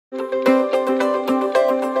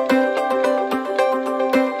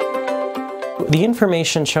The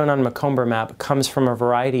information shown on Macomber Map comes from a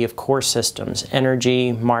variety of core systems: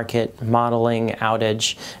 energy, market, modeling,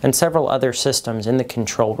 outage, and several other systems in the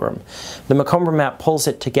control room. The Macomber Map pulls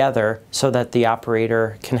it together so that the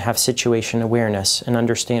operator can have situation awareness and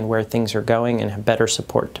understand where things are going and have better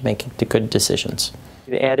support to make the good decisions.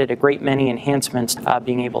 We added a great many enhancements,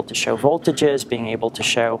 being able to show voltages, being able to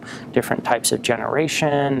show different types of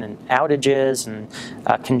generation and outages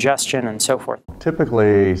and congestion and so forth.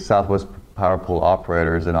 Typically, Southwest power pool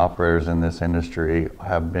operators and operators in this industry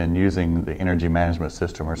have been using the energy management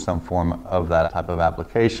system or some form of that type of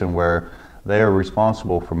application where they are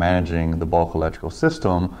responsible for managing the bulk electrical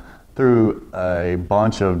system through a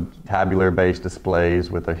bunch of tabular-based displays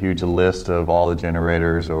with a huge list of all the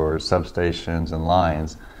generators or substations and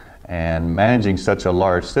lines. And managing such a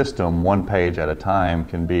large system, one page at a time,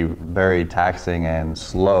 can be very taxing and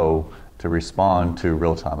slow to respond to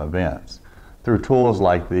real-time events. Through tools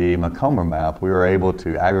like the Macomber Map, we were able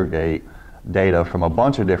to aggregate data from a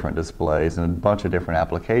bunch of different displays and a bunch of different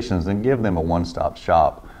applications and give them a one-stop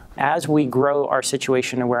shop. As we grow our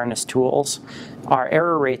situation awareness tools, our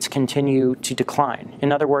error rates continue to decline.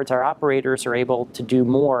 In other words, our operators are able to do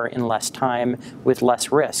more in less time with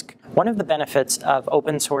less risk. One of the benefits of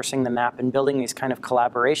open sourcing the map and building these kind of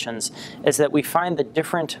collaborations is that we find that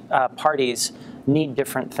different parties need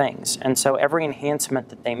different things. And so every enhancement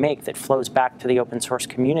that they make that flows back to the open source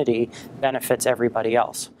community benefits everybody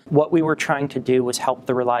else. What we were trying to do was help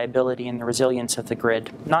the reliability and the resilience of the grid,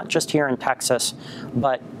 not just here in Texas,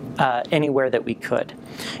 but anywhere that we could.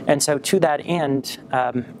 And so to that end,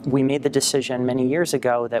 we made the decision many years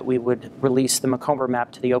ago that we would release the Macomber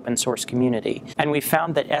Map to the open source community. And we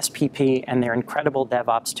found that SPP and their incredible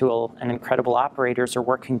DevOps tool and incredible operators are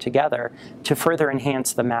working together to further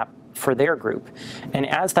enhance the map for their group. And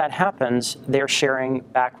as that happens, they're sharing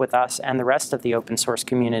back with us and the rest of the open source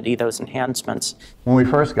community those enhancements. When we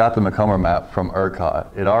first got the Macomber Map from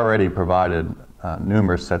ERCOT, it already provided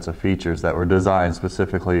numerous sets of features that were designed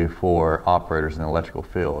specifically for operators in the electrical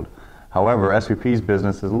field. However, SPP's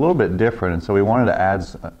business is a little bit different, and so we wanted to add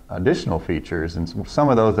additional features. And some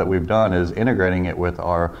of those that we've done is integrating it with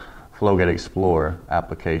our FlowGate Explorer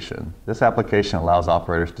application. This application allows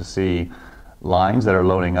operators to see lines that are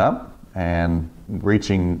loading up and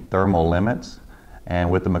reaching thermal limits.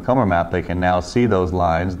 And with the Macomber Map, they can now see those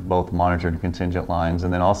lines, both monitored and contingent lines,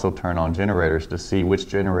 and then also turn on generators to see which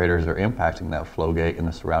generators are impacting that flow gate in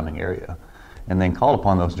the surrounding area. And then call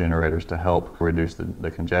upon those generators to help reduce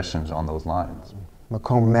the congestions on those lines.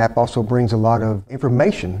 Macomber Map also brings a lot of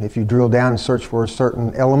information. If you drill down and search for a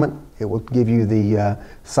certain element, it will give you the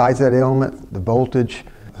size of that element, the voltage,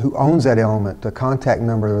 who owns that element, the contact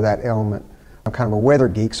number of that element. I'm kind of a weather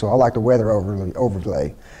geek, so I like the weather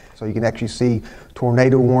overlay. So you can actually see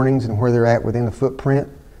tornado warnings and where they're at within the footprint,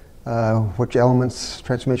 which elements,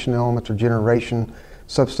 transmission elements or generation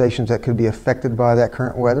substations that could be affected by that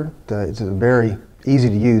current weather. It's very easy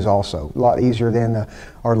to use also, a lot easier than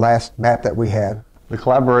our last map that we had. The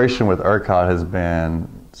collaboration with ERCOT has been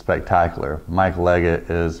spectacular. Mike Leggett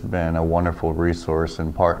has been a wonderful resource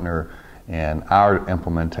and partner in our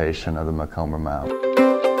implementation of the Macomber Map.